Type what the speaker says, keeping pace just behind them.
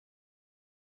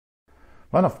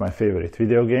One of my favorite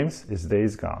video games is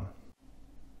Days Gone.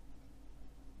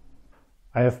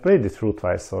 I have played it through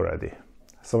twice already,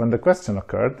 so when the question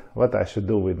occurred what I should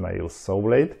do with my used saw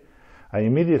blade, I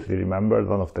immediately remembered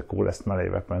one of the coolest melee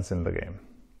weapons in the game.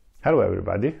 Hello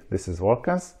everybody, this is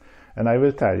Volkans, and I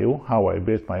will tell you how I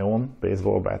built my own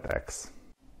baseball bat axe.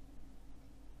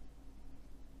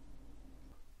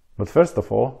 But first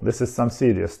of all, this is some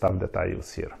serious stuff that I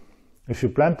use here. If you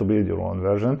plan to build your own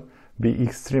version, be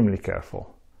extremely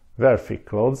careful. Wear thick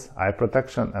clothes, eye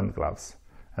protection and gloves.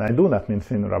 And I do not mean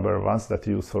thin rubber ones that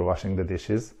you use for washing the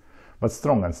dishes, but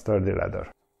strong and sturdy leather.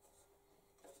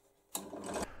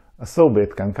 A saw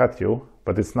blade can cut you,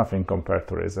 but it's nothing compared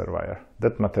to razor wire.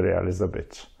 That material is a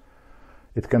bitch.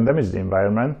 It can damage the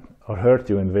environment or hurt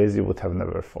you in ways you would have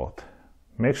never thought.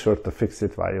 Make sure to fix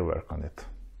it while you work on it.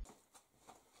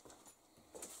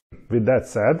 With that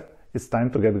said, it's time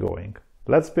to get going.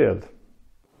 Let's build!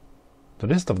 The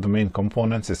list of the main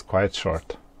components is quite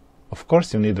short. Of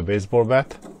course you need a baseball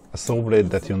bat, a saw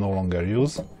blade that you no longer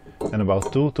use, and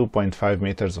about 2.5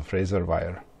 meters of razor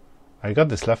wire. I got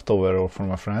this leftover roll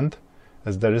from a friend,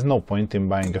 as there is no point in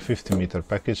buying a 50-meter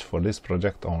package for this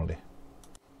project only.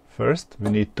 First,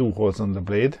 we need 2 holes on the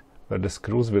blade where the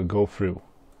screws will go through.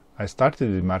 I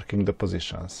started with marking the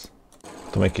positions.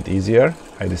 To make it easier,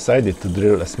 I decided to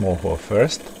drill a small hole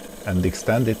first and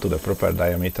extend it to the proper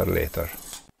diameter later.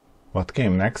 What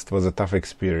came next was a tough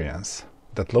experience.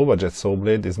 That low-budget saw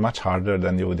blade is much harder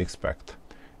than you would expect.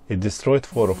 It destroyed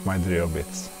 4 of my drill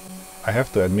bits. I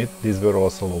have to admit these were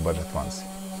also low-budget ones.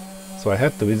 So I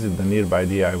had to visit the nearby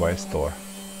DIY store.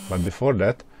 But before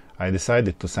that, I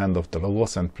decided to sand off the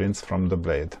logos and prints from the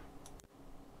blade.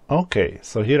 Okay,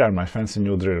 so here are my fancy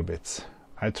new drill bits.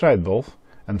 I tried both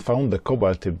and found the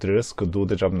cobalt-tip drills could do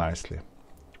the job nicely.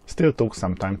 Still took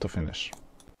some time to finish.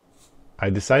 I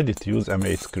decided to use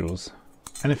M8 screws.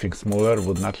 Anything smaller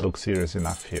would not look serious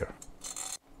enough here.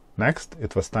 Next,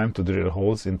 it was time to drill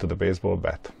holes into the baseball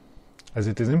bat. As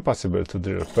it is impossible to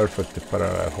drill perfectly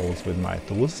parallel holes with my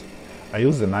tools, I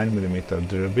used a 9mm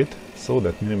drill bit so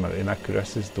that minimal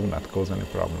inaccuracies do not cause any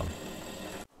problem.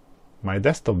 My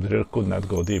desktop drill could not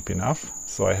go deep enough,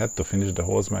 so I had to finish the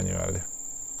holes manually.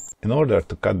 In order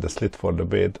to cut the slit for the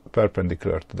blade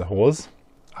perpendicular to the holes,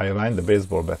 I aligned the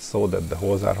baseball bat so that the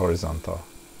holes are horizontal.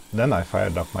 Then I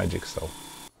fired up my jigsaw.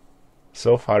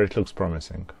 So far it looks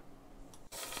promising.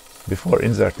 Before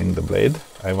inserting the blade,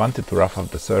 I wanted to rough up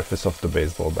the surface of the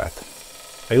baseball bat.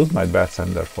 I used my bat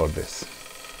sander for this.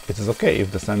 It is okay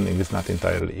if the sanding is not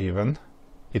entirely even.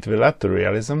 It will add to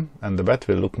realism and the bat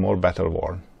will look more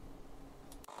battle-worn.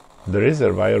 The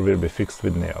razor wire will be fixed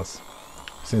with nails.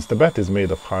 Since the bat is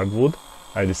made of hardwood,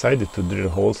 I decided to drill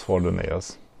holes for the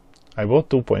nails. I bought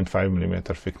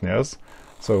 2.5mm thick nails,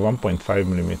 so a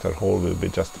 1.5mm hole will be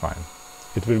just fine.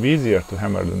 It will be easier to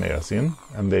hammer the nails in,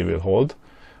 and they will hold,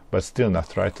 but still not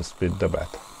try to split the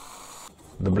bat.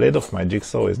 The blade of my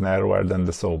jigsaw is narrower than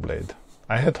the saw blade.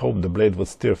 I had hoped the blade would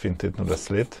still fit into the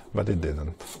slit, but it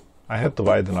didn't. I had to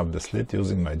widen up the slit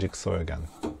using my jigsaw again.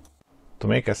 To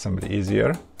make assembly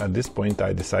easier, at this point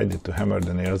I decided to hammer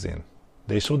the nails in.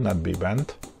 They should not be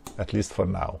bent, at least for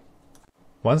now.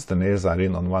 Once the nails are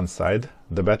in on one side,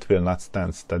 the bat will not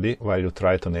stand steady while you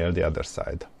try to nail the other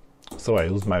side. So I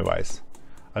used my vise.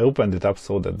 I opened it up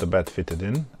so that the bat fitted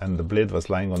in and the blade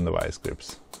was lying on the vise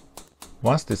grips.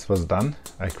 Once this was done,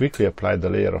 I quickly applied a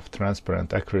layer of transparent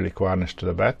acrylic varnish to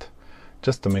the bat,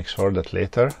 just to make sure that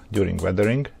later, during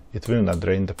weathering, it will not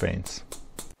drain the paints.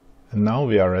 And now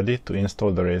we are ready to install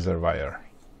the razor wire.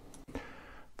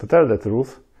 To tell the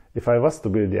truth, if I was to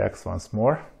build the axe once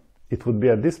more, it would be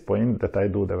at this point that I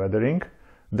do the weathering,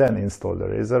 then install the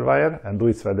razor wire and do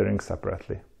its weathering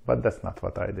separately, but that's not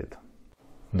what I did.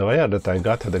 The wire that I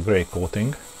got had a grey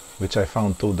coating, which I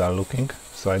found too dull looking,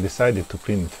 so I decided to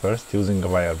clean it first using a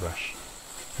wire brush.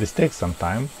 This takes some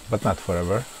time, but not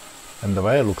forever, and the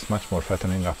wire looks much more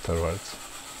fattening afterwards.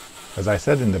 As I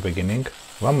said in the beginning,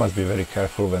 one must be very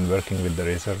careful when working with the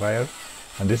razor wire,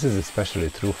 and this is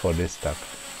especially true for this step.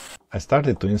 I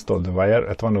started to install the wire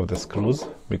at one of the screws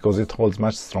because it holds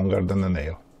much stronger than a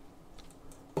nail.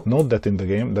 Note that in the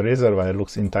game the razor wire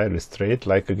looks entirely straight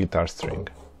like a guitar string.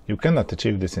 You cannot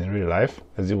achieve this in real life,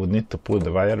 as you would need to pull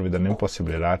the wire with an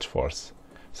impossibly large force,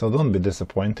 so don't be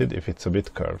disappointed if it's a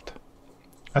bit curved.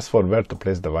 As for where to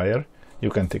place the wire, you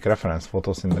can take reference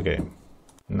photos in the game.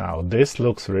 Now this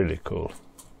looks really cool.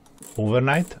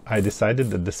 Overnight, I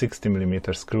decided that the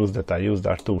 60mm screws that I used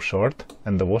are too short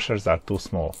and the washers are too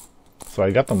small. So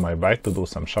I got on my bike to do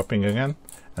some shopping again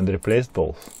and replaced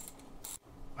both.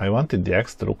 I wanted the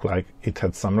axe to look like it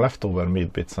had some leftover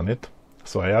meat bits on it,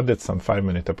 so I added some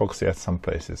 5-minute epoxy at some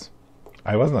places.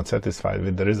 I was not satisfied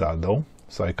with the result though,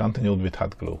 so I continued with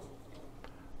hot glue.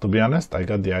 To be honest, I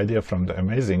got the idea from the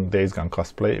amazing Days Gone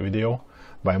cosplay video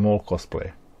by Mole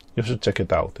Cosplay. You should check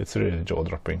it out, it's really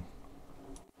jaw-dropping.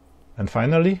 And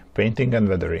finally, painting and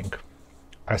weathering.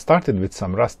 I started with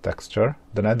some rust texture,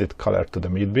 then added color to the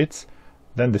meat bits,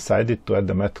 then decided to add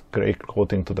the matte grey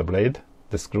coating to the blade,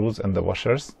 the screws and the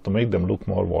washers to make them look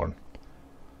more worn.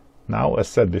 Now, as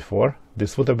said before,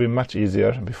 this would have been much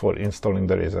easier before installing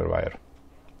the razor wire.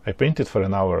 I painted for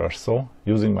an hour or so,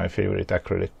 using my favorite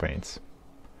acrylic paints.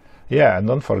 Yeah, and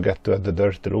don't forget to add the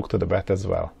dirty look to the bat as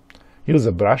well. Use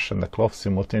a brush and a cloth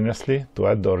simultaneously to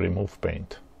add or remove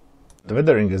paint. The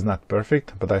weathering is not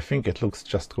perfect, but I think it looks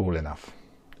just cool enough.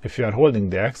 If you are holding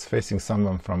the axe facing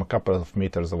someone from a couple of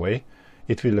meters away,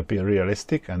 it will appear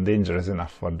realistic and dangerous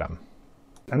enough for them.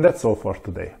 And that's all for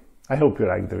today. I hope you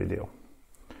liked the video.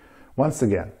 Once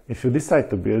again, if you decide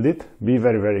to build it, be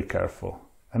very careful.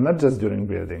 And not just during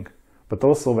building, but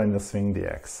also when you swing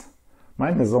the axe.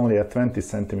 Mine has only a 20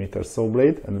 cm saw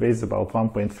blade and weighs about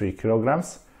 1.3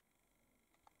 kilograms,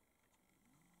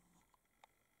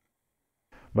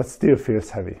 but still feels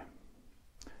heavy.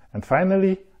 And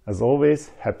finally, as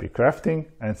always, happy crafting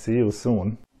and see you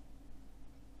soon!